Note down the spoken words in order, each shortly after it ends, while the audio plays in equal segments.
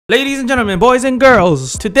Ladies and gentlemen, boys and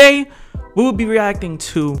girls, today we will be reacting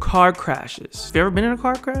to car crashes. Have you ever been in a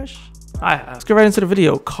car crash? I have. Let's get right into the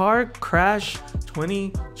video. Car crash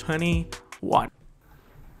 2021.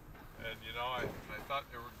 And you know, I thought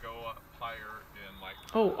it would go up higher in like...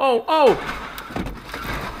 Oh,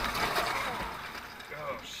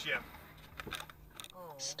 shit.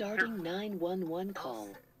 Starting 911 call.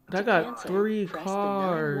 I got 3 press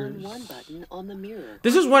cars. the 911 button on the mirror.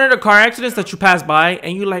 This is one of the car accidents that you pass by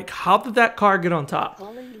and you like, how did that car get on top?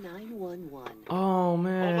 Calling 911. Oh,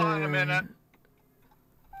 man. Hold on a minute.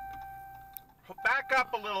 Back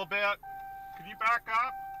up a little bit. Can you back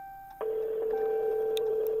up?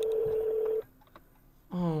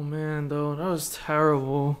 Oh, man, though. That was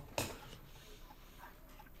terrible.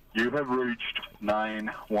 You have reached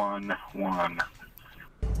 911.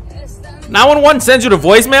 911 sends you the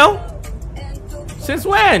voicemail? Since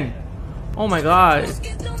when? Oh my god.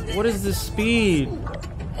 What is this speed?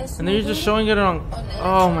 And then you're just showing it on...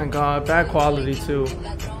 Oh my god. Bad quality too.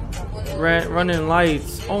 Running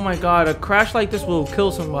lights. Oh my god. A crash like this will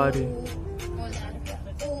kill somebody.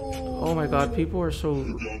 Oh my god. People are so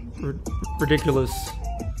ridiculous.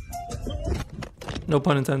 No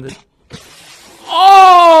pun intended.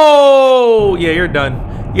 Oh! Yeah, you're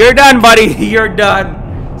done. You're done, buddy. You're done.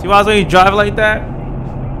 See why when you drive like that?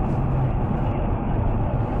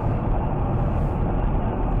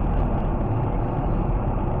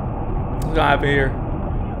 What's gonna happen here?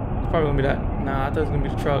 It's probably gonna be that. Nah, I thought it was gonna be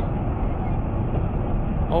the truck.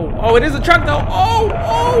 Oh, it is a truck though. Oh!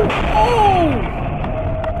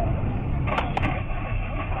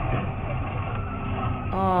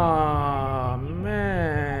 Oh,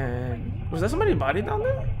 man. Was that somebody's body down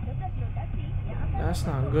there? That's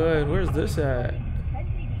not good. Where's this at?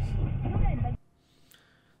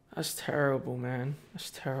 That's terrible, man.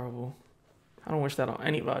 That's terrible. I don't wish that on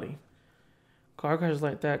anybody. Car crashes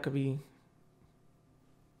like that could be...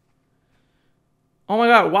 Oh my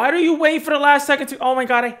god, why do you wait for the last second to... Oh my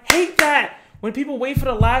god, I hate that! When people wait for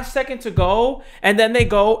the last second to go, and then they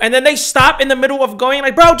go, and then they stop in the middle of going,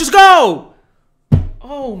 like, bro, just go!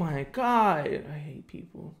 Oh my god, I hate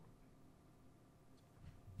people.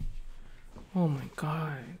 Oh my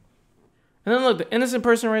god. And then look, the innocent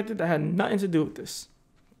person right there that had nothing to do with this.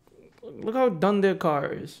 Look how done their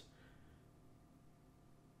car is.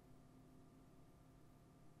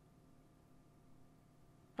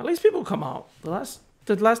 At least people come out. The last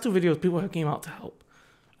 2 videos, people have came out to help.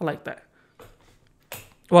 I like that.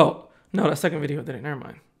 Well, no, that second video didn't. Never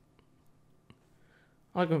mind.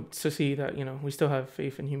 I like to see that, you know, we still have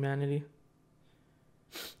faith in humanity.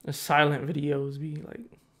 The silent videos be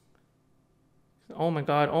like, oh my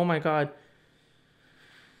god, oh my god.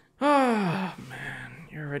 Ah, man.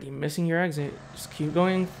 You're already missing your exit. Just keep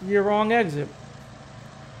going your wrong exit.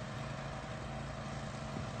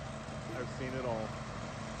 I've seen it all.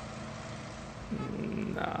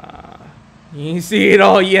 Nah. You ain't see it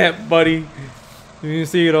all yet, buddy. You ain't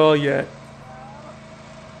see it all yet.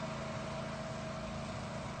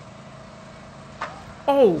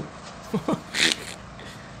 Oh!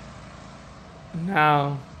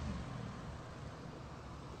 Now.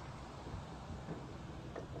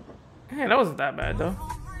 Hey, that wasn't that bad though.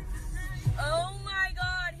 Oh my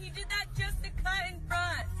god, he did that just to cut in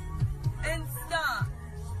front and stop.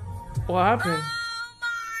 What happened? Oh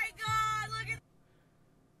my god, look at...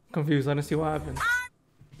 Confused, I didn't see what happened. I'm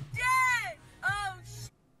dead! Oh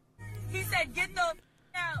he said get the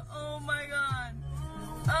out. Oh my god.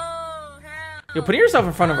 Oh hell. Yo, putting yourself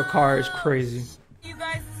in front of a car is crazy. You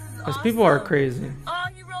guys, this is Because awesome. people are crazy. Oh,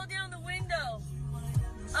 he rolled down the window.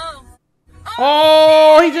 Oh.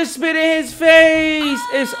 Oh, he just spit in his face.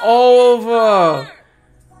 It's over.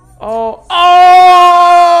 Oh,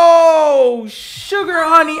 sugar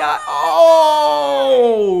honey. Oh.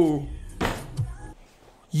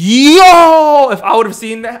 Yo, if I would have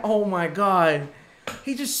seen that. Oh my god.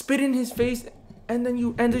 He just spit in his face and then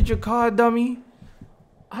you ended your car, dummy.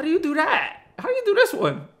 How do you do that? How do you do this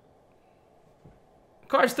one?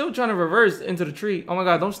 Car's still trying to reverse into the tree. Oh my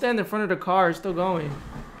god, don't stand in front of the car. It's still going.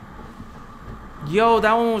 Yo,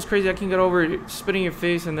 that one was crazy. I can't get over it. Spit in your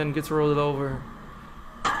face and then gets rolled over.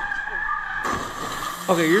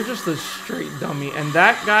 Okay, you're just a straight dummy. And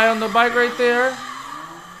that guy on the bike right there,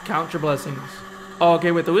 count your blessings. Oh, okay,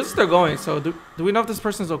 wait, the wheel's still going. So do we know if this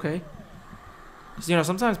person's okay? Because, you know,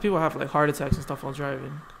 sometimes people have like heart attacks and stuff while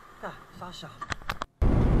driving. I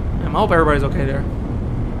hope everybody's okay there.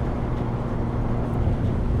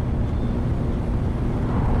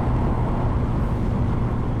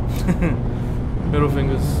 Middle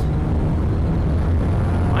fingers.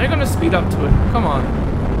 Why are you gonna speed up to it? Come on.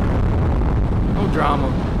 No drama.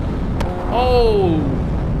 Oh!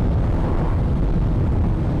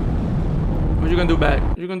 gonna do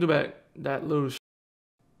back? You're gonna do back that little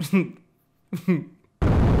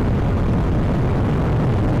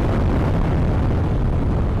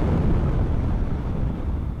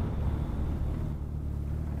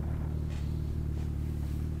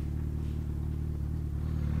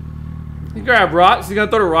He grabbed rocks. He's gonna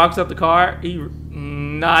throw the rocks at the car.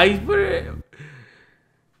 Nice.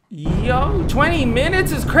 Yo, 20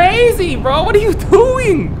 minutes is crazy, bro. What are you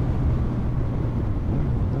doing?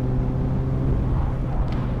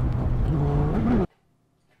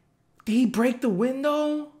 Did he break the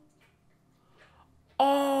window?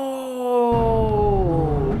 Oh.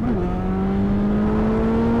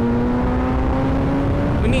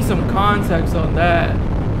 We need some context on that.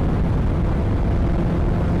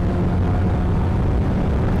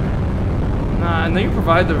 Nah, and then you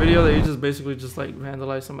provide the video that you just basically just like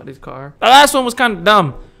vandalize somebody's car. The last one was kind of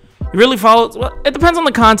dumb. You really followed, well, it depends on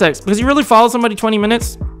the context, because you really followed somebody 20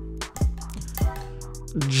 minutes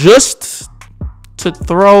just to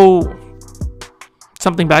throw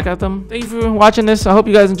something back at them. Thank you for watching this. I hope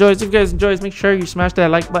you guys enjoyed. If you guys enjoyed, make sure you smash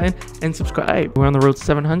that like button and subscribe. We're on the road to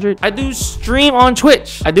 700. I do stream on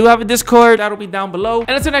Twitch. I do have a Discord. That'll be down below.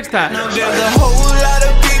 And until next time. There's a whole lot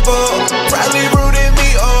of people probably rooting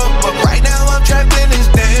me on, but right now I'm trapped in